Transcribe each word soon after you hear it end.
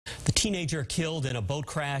The teenager killed in a boat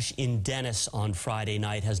crash in Dennis on Friday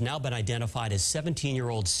night has now been identified as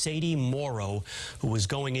 17-year-old Sadie Mauro, who was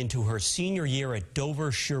going into her senior year at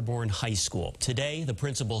Dover-Sherborn High School. Today, the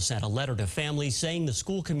principal sent a letter to families saying the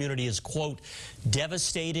school community is, quote,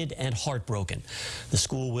 devastated and heartbroken. The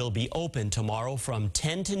school will be open tomorrow from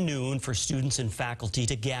 10 to noon for students and faculty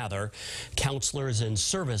to gather. Counselors and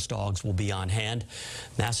service dogs will be on hand.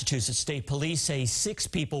 Massachusetts State Police say 6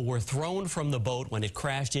 people were thrown from the boat when it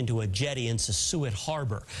crashed into a jetty in Sassuat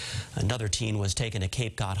Harbor. Another teen was taken to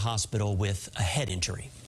Cape Cod Hospital with a head injury.